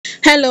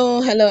Hello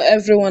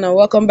everyone, and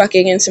welcome back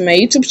again to my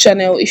YouTube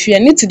channel. If you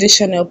are new to this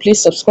channel,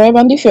 please subscribe,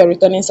 and if you're a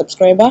returning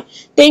subscriber,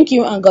 thank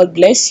you and God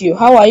bless you.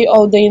 How are you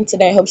all doing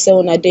today? I hope so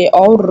on a day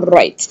all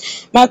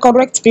right. My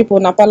correct people,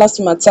 na palace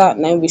matter,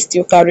 now we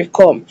still carry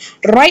come.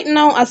 Right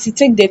now, as you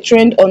take the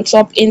trend on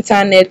top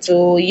internet,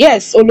 oh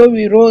yes,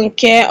 Olori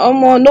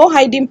Ronke, no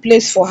hiding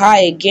place for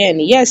her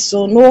again. Yes,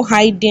 so no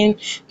hiding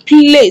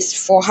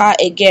place for her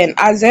again,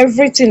 as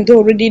everything do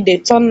already they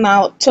turn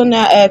out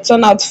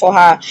for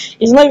her.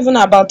 It's not even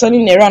about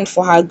turning around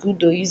for her good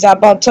though, it's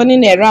about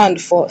turning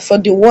around for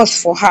the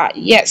worst for her.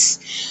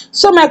 Yes,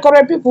 so my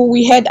correct people,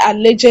 we heard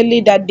allegedly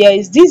that there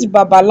is this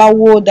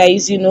babalawo that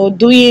is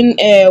doing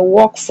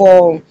work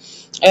for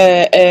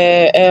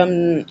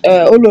Olori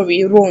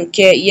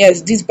Ronke.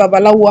 Yes, this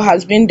Babalawo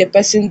has been the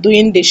person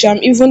doing the sham,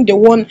 even the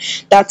one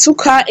that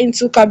took her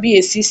into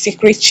Kabiyesi's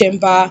secret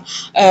chamber.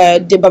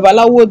 The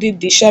Babalawo did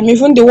the sham,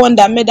 even the one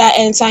that made her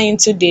enter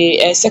into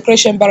the secret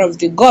chamber of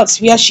the gods,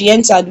 where she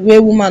entered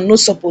where woman no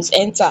suppose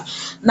enter.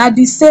 Now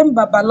the same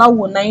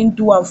Babalawo na im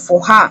do am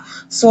for her.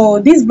 So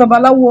this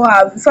Babalawo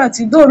have, in fact,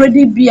 it don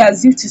already be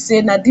as if to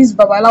say na this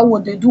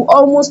Babalawo they do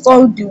almost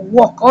all the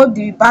work, all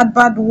the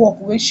bad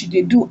work wey she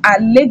dey do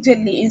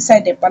allegedly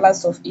inside the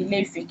palace of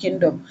Ile-Ife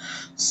kingdom.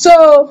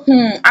 So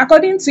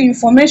according to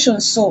information,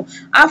 so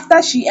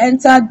after she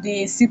entered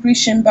the secret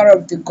chamber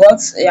of the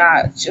gods,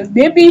 yeah,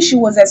 maybe she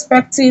was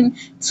expecting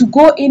to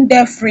go in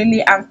there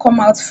freely and come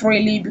out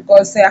freely,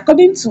 because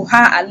according to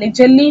her,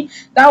 allegedly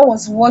that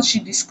was what she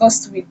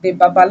discussed with the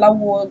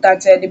Babalawo,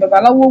 that the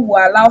Babalawo will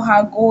allow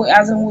her go,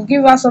 as in will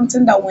give her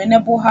something that will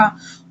enable her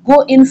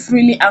go in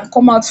freely and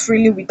come out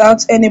freely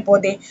without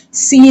anybody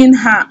seeing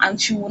her, and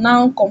she will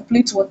now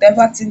complete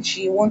whatever thing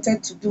she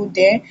wanted to do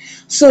there.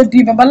 So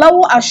the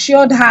Babalawo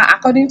assured her,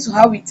 according to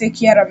how we take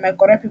care of my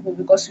correct people,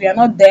 because we are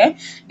not there,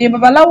 the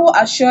Babalawo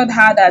assured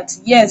her that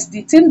yes,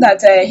 the thing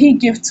that he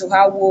gave to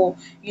her will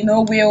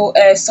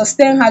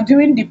sustain her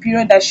during the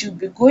period that she'll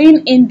be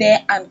going in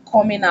there and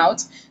coming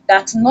out,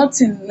 that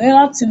nothing,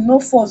 no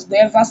force will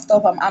ever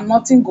stop am and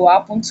nothing go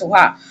happen to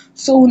her.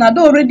 So una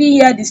don already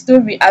hear the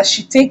story as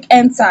she take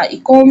enter,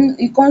 e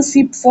come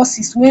see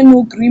forces wey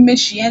no gree make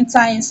she enter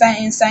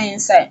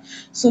inside.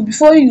 So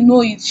before you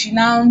know it, she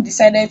now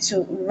decided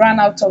to run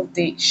out of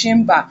the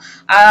chamber.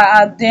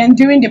 Then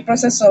during the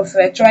process of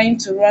trying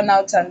to run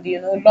out and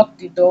lock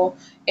the door,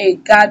 a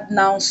guard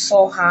now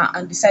saw her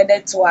and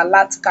decided to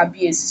alert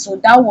Kabiyesi. So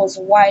that was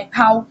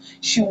how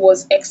she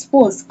was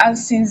exposed, and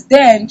since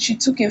then she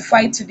took a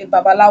fight to the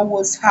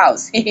Babalawo's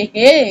house.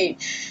 Hey.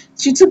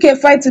 She took a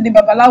fight to the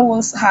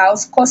Babalawo's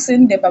house,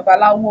 cursing the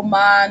Babalawo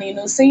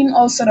man, saying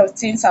all sort of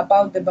things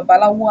about the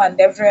Babalawo and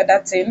every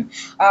other thing.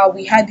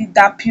 We had it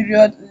that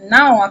period.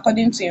 Now,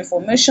 according to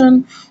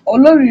information,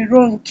 Olori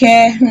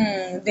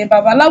Ronke, the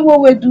Babalawo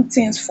will do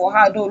things for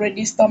her. They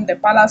already stormed the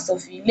palace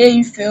of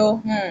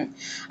Ile-Ife.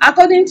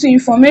 According to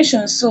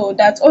information, so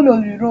that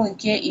Olori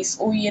Ronke is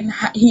owing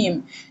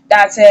him,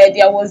 that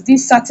there was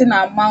this certain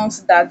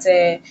amount that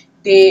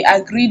they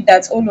agreed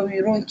that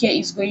Olori Ronke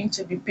is going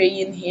to be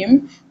paying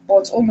him,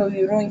 but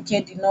Olori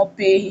Ronke did not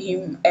pay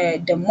him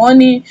the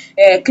money,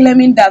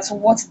 claiming that the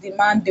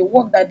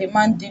work that the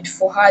man did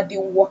for her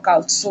didn't work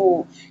out.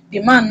 So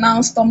the man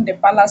now stormed the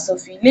palace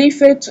of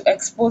Ile-Ife to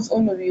expose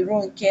Olori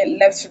Ronke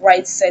left,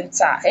 right,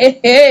 center.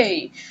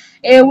 Hey.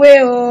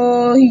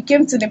 He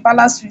came to the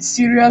palace with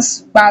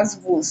serious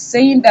gbasgbos,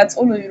 saying that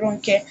Olori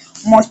Ronke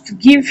must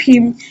give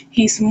him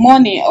his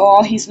money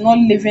or he's not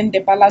leaving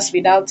the palace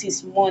without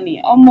his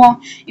money.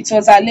 It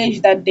was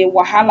alleged that the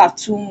wahala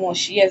too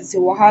much. Yes, the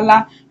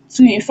wahala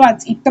too. In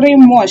fact, it too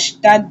much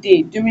that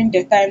day during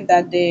the time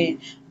that the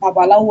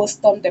Babalawo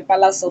stormed the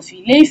palace of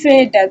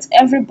Ile-Ife, that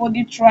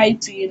everybody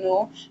tried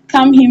to,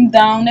 calm him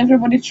down.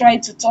 Everybody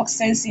tried to talk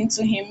sense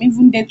into him.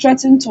 Even they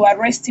threatened to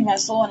arrest him and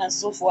so on and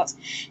so forth.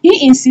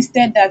 He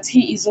insisted that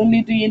he is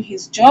only doing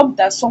his job,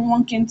 that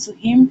someone came to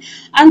him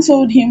and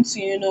told him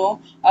to,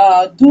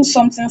 do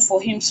something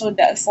for him, so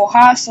that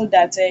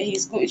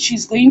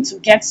she's going to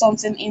get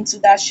something into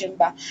that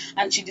chamber,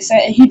 and he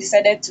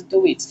decided to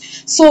do it.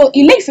 So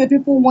Ile-Ife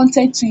people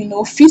wanted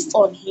to, feast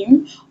on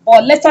him.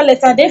 But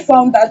later they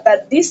found out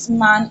that this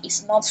man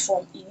is not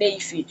from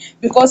Ile-Ife,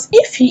 because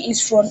if he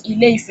is from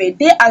Ile-Ife,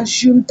 they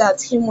assumed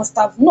that he must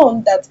have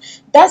known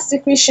that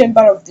secret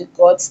chamber of the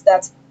gods,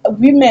 that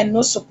women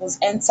no suppose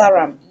enter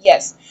am.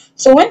 Yes.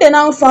 So when they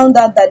now found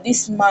out that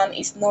this man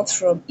is not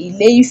from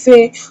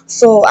Ile-Ife,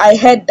 so I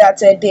heard that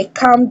they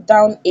calmed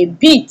down a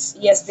bit.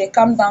 Yes, they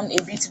calmed down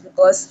a bit,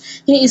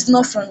 because he is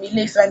not from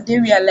Ile-Ife, and they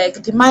were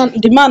like, the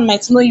man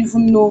might not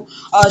even know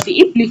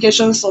the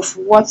implications of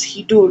what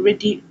he do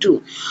already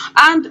do.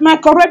 And my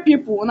correct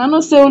people, and I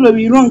know say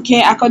Olori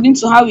Ronke, according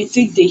to how we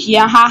take the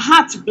hear, her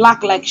heart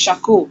black like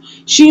charcoal.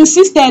 She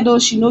insisted though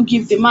she no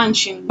give the man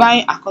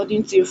buy,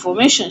 according to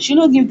information. She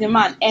no give the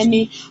man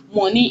any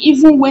money,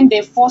 even when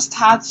they forced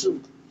her to.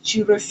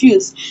 She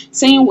refused,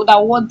 saying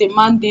that what the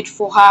man did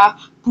for her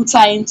put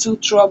her into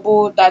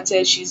trouble, that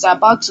she's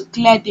about to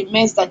clear the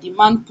mess that the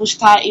man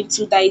pushed her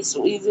into, that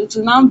it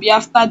will now be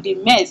after the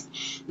mess,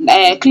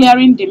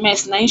 clearing the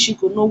mess, na she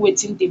go know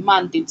wetin the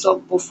man dey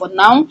talk. But for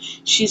now,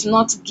 she's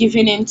not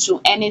giving in to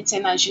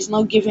anything, and she's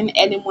not giving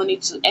any money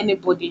to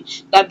anybody,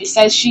 that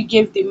besides she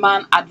gave the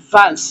man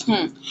advance.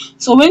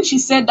 So when she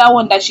said that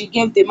one, that she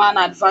gave the man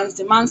advance,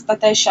 the man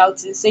started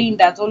shouting, saying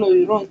that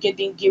Olori Ronke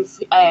didn't give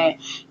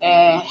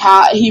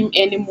him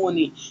any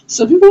money.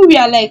 So people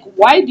were like,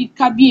 why did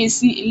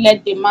Kabiyesi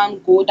let the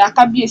man go? That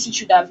Kabiyesi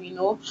should have,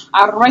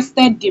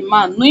 arrested the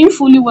man, knowing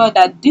fully well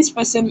that this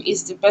person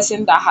is the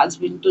person that has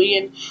been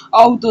doing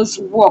all those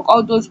work,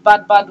 all those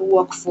bad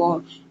work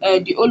for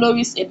the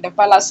Oloris in the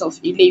palace of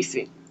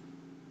Ile-Ife.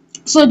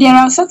 So there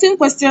are certain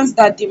questions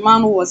that the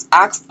man was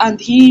asked, and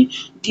he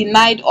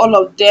denied all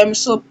of them.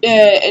 So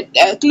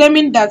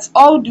claiming that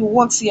all the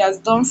works he has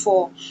done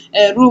for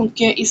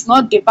Ronke is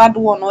not the bad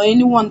one or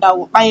anyone that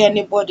will buy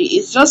anybody.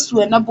 It's just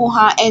to enable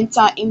her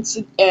enter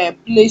into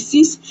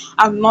places,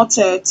 and not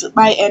to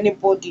buy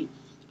anybody.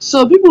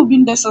 So people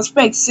bin dey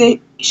suspect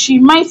say she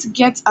might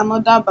get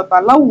another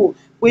Babalawo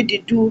wey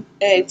dey do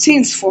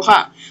things for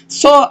her.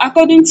 So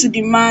according to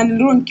the man,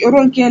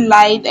 Ronke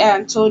lied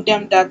and told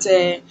them that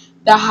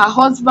that her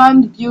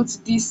husband built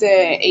this,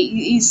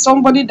 is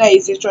somebody that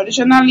is a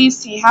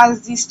traditionalist. He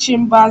has these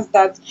chambers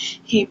that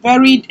he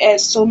buried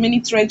so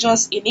many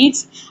treasures in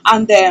it,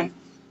 and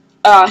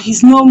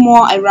he's no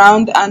more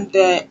around, and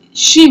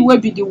she will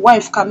be the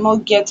wife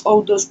cannot get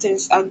all those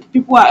things, and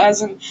people are,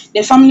 as in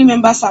the family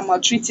members, are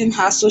maltreating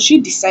her. So she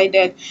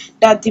decided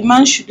that the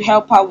man should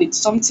help her with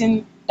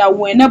something that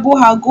will enable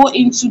her go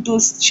into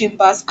those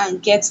chambers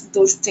and get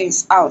those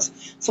things out.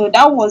 So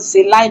that was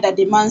a lie that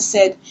the man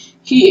said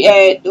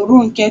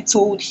Ronke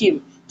told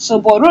him. So,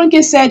 but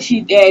Ronke said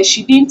she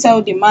didn't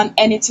tell the man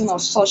anything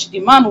of such. The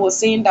man was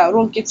saying that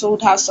Ronke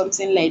told her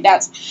something like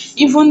that.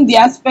 Even the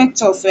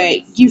aspect of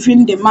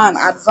giving the man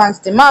advance,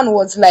 the man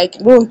was like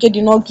Ronke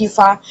did not give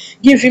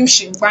him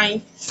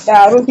shingbai,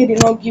 that Ronke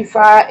did not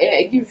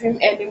give him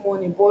any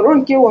money. But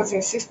Ronke was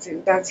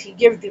insisting that he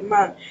gave the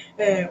man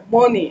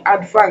money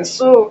advance.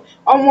 So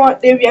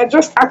they were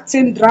just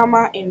acting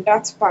drama in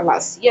that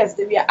palace. Yes,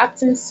 they were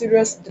acting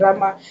serious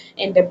drama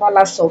in the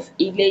palace of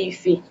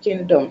Ile-Ife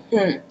kingdom.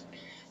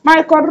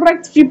 My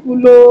correct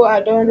people, oh, I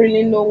don't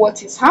really know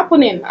what is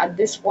happening at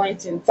this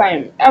point in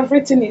time.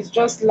 Everything is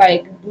just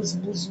like booze.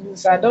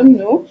 I don't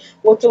know.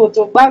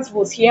 Woto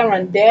was here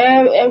and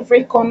there,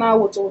 every corner.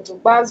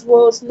 Woto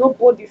was.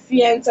 Nobody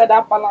fit enter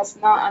that palace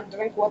now and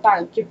drink water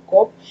and keep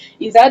cup.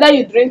 It's either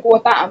you drink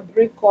water and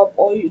break cup,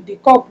 or the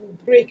cup will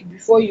break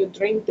before you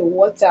drink the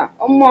water.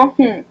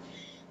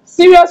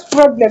 Serious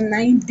problem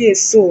 9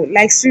 days, so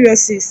like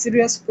seriously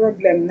serious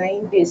problem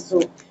 9 days.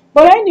 So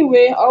but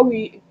anyway, all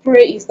we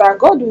pray is that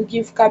God will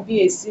give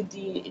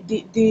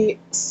Kabiyesi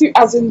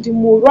as in the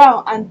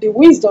morale and the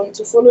wisdom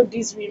to follow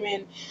these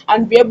women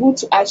and be able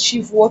to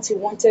achieve what he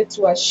wanted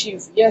to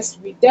achieve. Yes,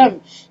 with them,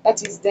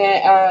 that is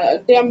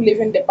them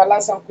leaving the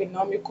palace and Queen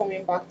Naomi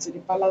coming back to the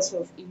palace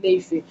of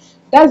Ile-Ife.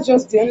 That's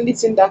just the only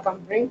thing that can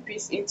bring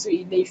peace into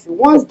Ile-Ife.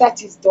 Once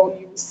that is done,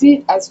 you will see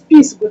it as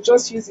peace go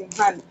just use in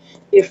hand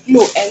dey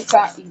flow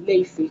enter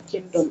Ile-Ife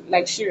kingdom.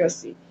 Like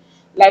seriously.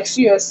 Like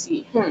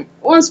seriously.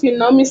 Once Queen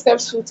Naomi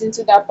steps foot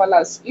into that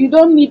palace, you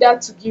don't need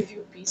that to give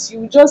you peace.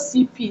 You will just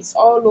see peace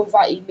all over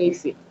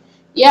Ile-Ife.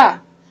 Yeah.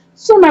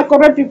 So my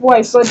correct people,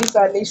 I saw this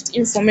alleged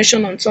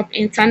information on top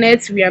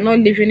internet. We are not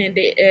living in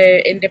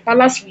the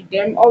palace with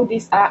them. All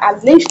these are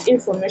alleged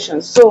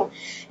information. So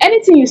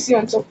anything you see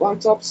on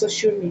top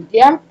social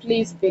media,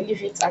 please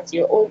believe it at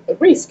your own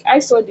risk. I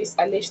saw this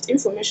alleged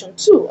information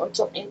too on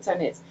top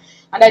internet,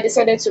 and I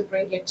decided to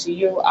bring it to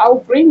you. I'll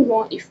bring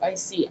more if I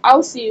see.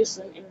 I'll see you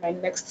soon in my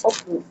next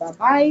upload. Bye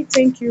bye.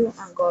 Thank you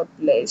and God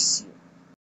bless you.